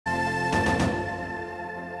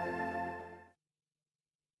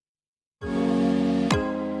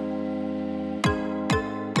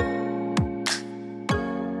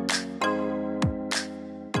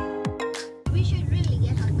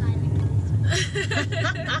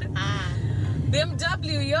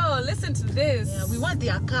BMW, yo, listen to this. Yeah, we want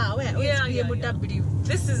their car. Where is BMW? Yeah.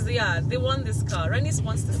 This is, they want this car. Ranice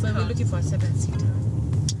wants this car. We're looking for a 7-seater.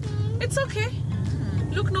 It's okay.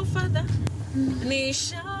 Look no further.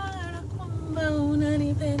 Nishara kwamba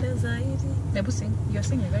unanipenda zaidi. Nebu sing. You're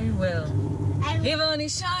singing very well. Hivyo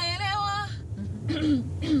nishaelewa.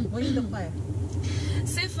 What is the choir?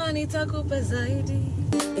 Sifa nitakupa zaidi.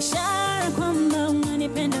 Ishara kwamba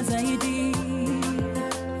unanipenda zaidi.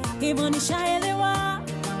 Hivyo nishaelewa.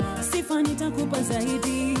 Sifa nitakupa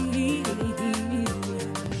zaidi.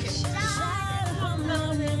 Ishara kwamba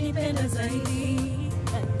unanipenda zaidi.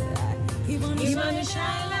 Hivyo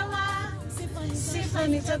nishaelewa. Sifa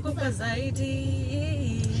nitakupa zaidi.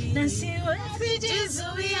 Na siwezi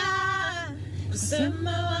jizuia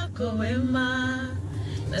kusema wako wema,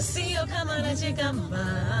 na sio kama najigamba,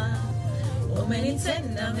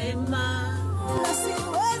 umenitenda mema. na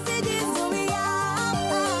siwezi jizuia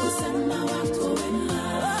kusema wako wema,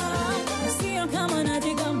 na sio kama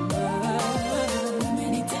najigamba,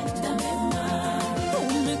 umenitenda mema.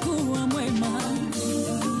 Umekuwa mwema,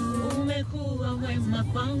 Umekuwa mwema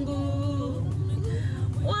kwangu,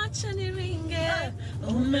 wacha niringe.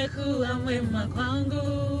 Umekuwa mwema kwangu,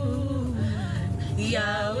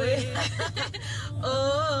 Yahweh.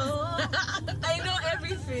 Oh, I know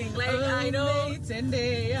everything. Like I know. And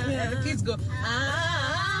the kids go,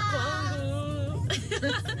 kwangu.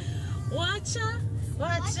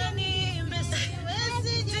 Wacha niimbe,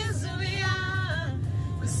 siwezi jizuia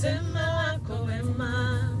kusema wako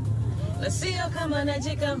wema, na sio kama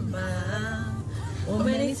najigamba,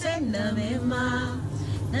 umenitenda mema,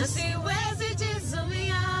 na siwezi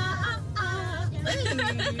jizuia. you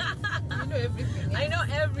know everything. I know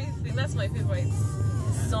everything. That's my favorite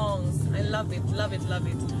song. I love it, love it, love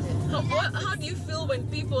it. How do you feel when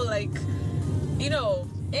people, like, you know,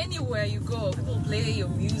 anywhere you go, people play your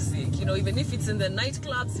music? You know, even if it's in the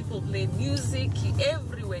nightclubs, people play music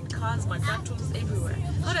everywhere, in cars, matatus, everywhere.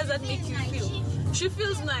 How does that make you feel? She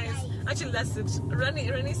feels nice. Actually, that's it.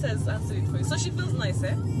 Rani says answer it for you. So she feels nice,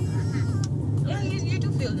 eh? Yeah, you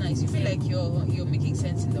do feel nice. You feel like you're making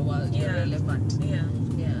sense in the world. You're relevant. Yeah.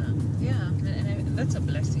 And that's a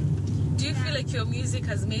blessing. Do you feel like your music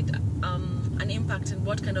has made an impact, and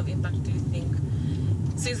what kind of impact do you think?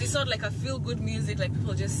 So is it not like a feel-good music, like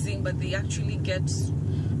people just sing, but they actually get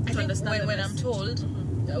to understand when I'm told,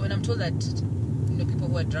 that people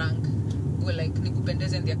who are drunk, who are like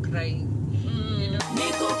nikupendeze, and they're crying. You know?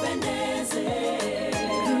 nikupendeze,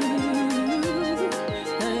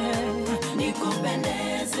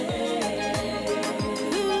 nikupendeze,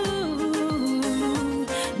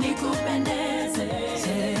 nikupendeze.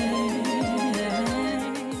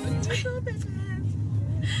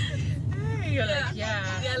 You're like, yeah.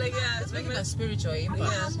 It's making a spiritual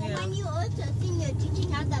impact. When you also sing, you're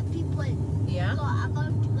teaching other people Yeah.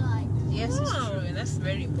 about God. Yes, it's Wow. true, and that's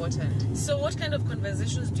very important. So what kind of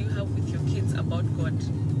conversations do you have with your kids about God?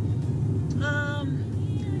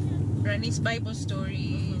 Rani's Bible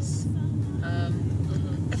stories.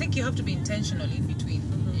 I think you have to be intentional in between,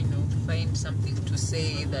 you know, to find something to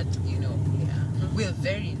say that, you know, we're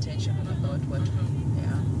very intentional about what,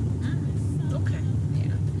 Okay.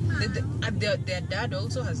 Their dad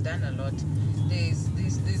also has done a lot. There's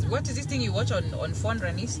what is this thing you watch on phone,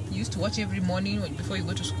 Ranis? You used to watch every morning before you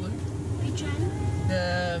go to school? Which one?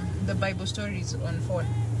 The Bible stories on phone.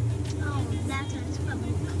 Oh, that one's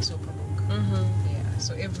probably. Superbook. Yeah.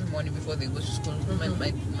 So every morning before they go to school,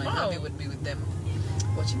 my hubby would be with them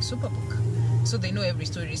watching Superbook. So they know every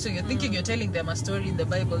story. So you're thinking you're telling them a story in the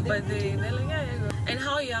Bible, But they're like, yeah. And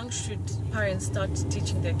how young should parents start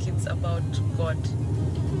teaching their kids about God?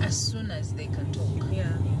 as soon as they can talk. Yeah.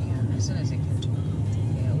 As soon as they can talk.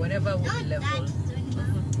 Yeah, whatever Not level.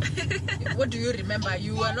 that. What do you remember?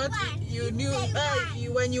 You were not. You knew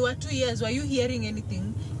when you were 2 years. Were you hearing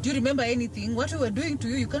anything? Do you remember anything? What we were doing to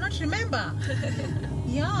you? You cannot remember.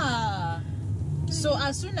 Yeah. So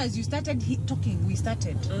as soon as you started talking, we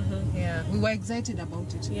started. Yeah, we were excited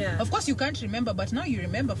about it. Yeah. Of course, you can't remember, but now you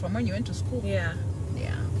remember from when you went to school. Yeah.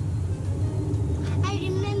 Yeah. I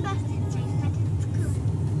remember since I started school.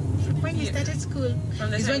 When you started school, From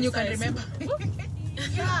the is time when you you can started remember.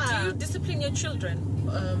 Do you discipline your children?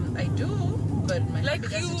 I do, but my Like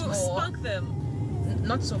hubby does you it more. spank them?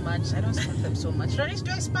 Not so much. I don't spank them so much. Ranish,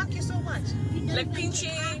 do I spank you so much? Like pinching?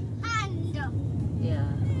 And Yeah.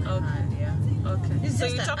 Okay. Yeah. Okay. It's So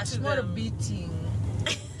just you talk a to small them. beating.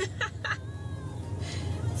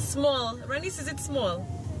 Small. Ranis, is it small?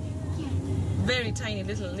 Very tiny,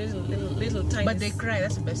 little tiny. But they cry.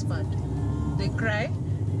 That's the best part. They cry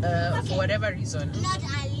for whatever reason. not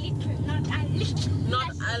a little, not a little.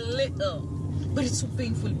 Not a little. But it's so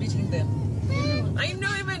painful beating them. I know,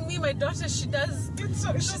 even me, my daughter, she does.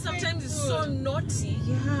 She sometimes is so naughty.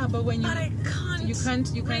 Yeah, but when But I can't. you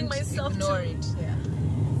can't bring myself ignore to it. Yeah.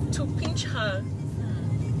 to pinch her.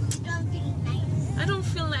 Don't feel nice. I don't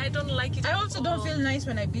feel like I don't like it. I also don't feel nice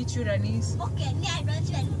when I beat you, Ranis. Okay, me, I don't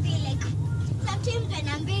even feel like. Sometimes when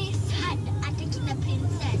I'm very sad, attacking a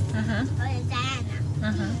princess Uh-huh. or Diana, I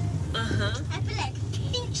feel like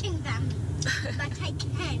pinching them, but I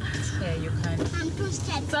can't. Yeah, you can't. I'm too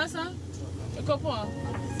scared. Sasa, uko poa?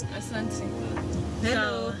 Asante.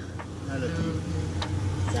 Hello. Hello.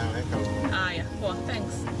 Ah, yeah, poa.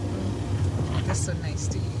 Thanks. That's so nice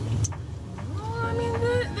to you. Oh, I mean,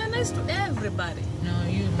 they're nice to everybody. No,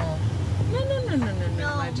 you more. No. No,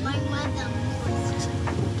 Imagine. my mother most.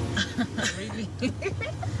 Really?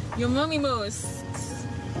 Your mommy most.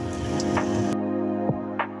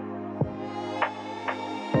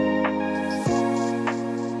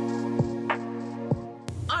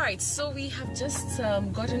 Alright, so we have just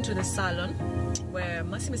gotten to the salon where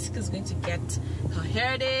Masika is going to get her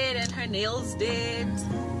hair did and her nails did.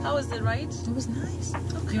 How was the ride? It was nice.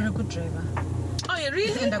 You're a good driver. Oh, yeah,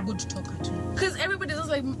 really? And a good talker too. Because everybody's just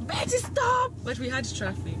like, Betty, stop! But we had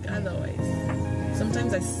traffic, otherwise.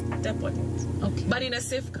 Sometimes I step on it. Okay. But in a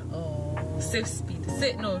safe car. Oh. Safe speed.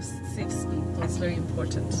 Safe speed. It's very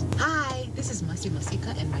important. Hi, this is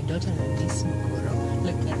Masika and my daughter Radis Mukuro.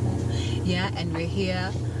 Look at her. Yeah, and we're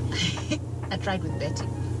here at Ride with Betty.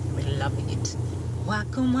 We're loving it.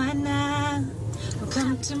 Wakumana,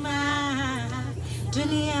 come to my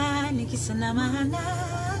dunia nikisana mana,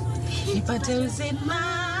 nipate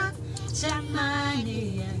uzima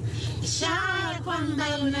jamani, ishara kwamba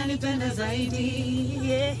unanipenda zaidi,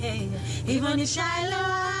 yeah. Hivyo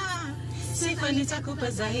nishaelewa, sifa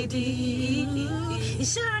nitakupa zaidi,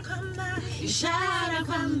 ishara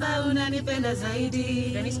kwamba unanipenda zaidi.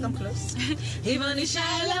 Dennis, come close. Hivyo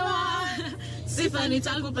nishaelewa, sifa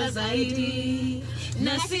nitakupa zaidi,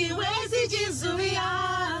 na siwezi jizuia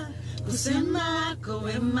kusema wako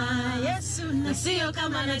wema Yesu, na sio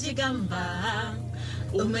kama najigamba,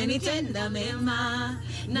 umenitenda mema,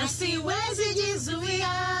 na siwezi jizuia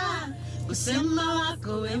kusema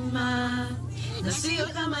wako wema, na sio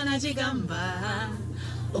kama najigamba,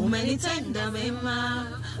 umenitenda mema,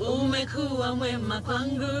 umekuwa mwema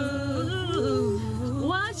kwangu,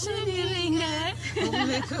 wacha niringe,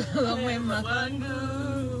 umekuwa mwema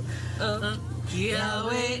kwangu,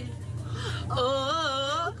 Yawe,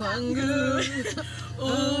 oh, kwangu,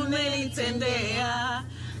 umenitendea,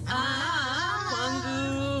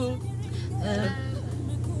 kwangu,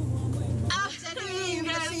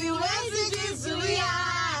 siwezi jizuia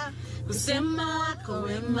kusema wako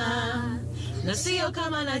wema, na sio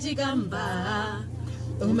kama najigamba,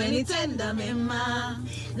 umenitenda mema,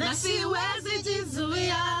 na siwezi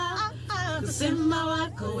jizuia kusema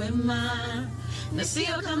wako wema, na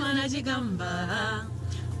sio kama najigamba,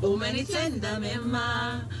 umenitenda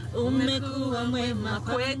mema, umekuwa mwema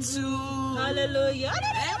kwetu. Hallelujah.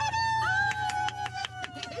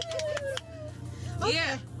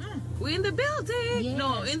 Yeah. We're in the building. Yes.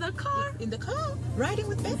 No, in the car. In the car, riding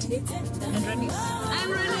with Betty and Ranis.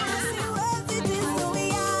 I'm ready.